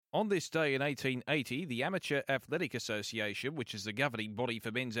On this day in 1880, the Amateur Athletic Association, which is the governing body for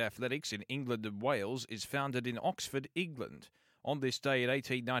men's athletics in England and Wales, is founded in Oxford, England. On this day in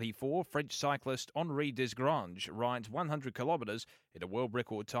 1894, French cyclist Henri Desgrange rides 100 kilometres in a world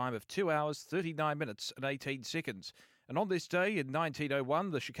record time of 2 hours, 39 minutes and 18 seconds. And on this day in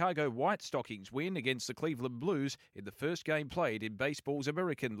 1901, the Chicago White Stockings win against the Cleveland Blues in the first game played in baseball's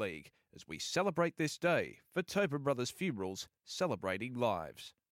American League. As we celebrate this day for Tobin Brothers Funerals, celebrating lives.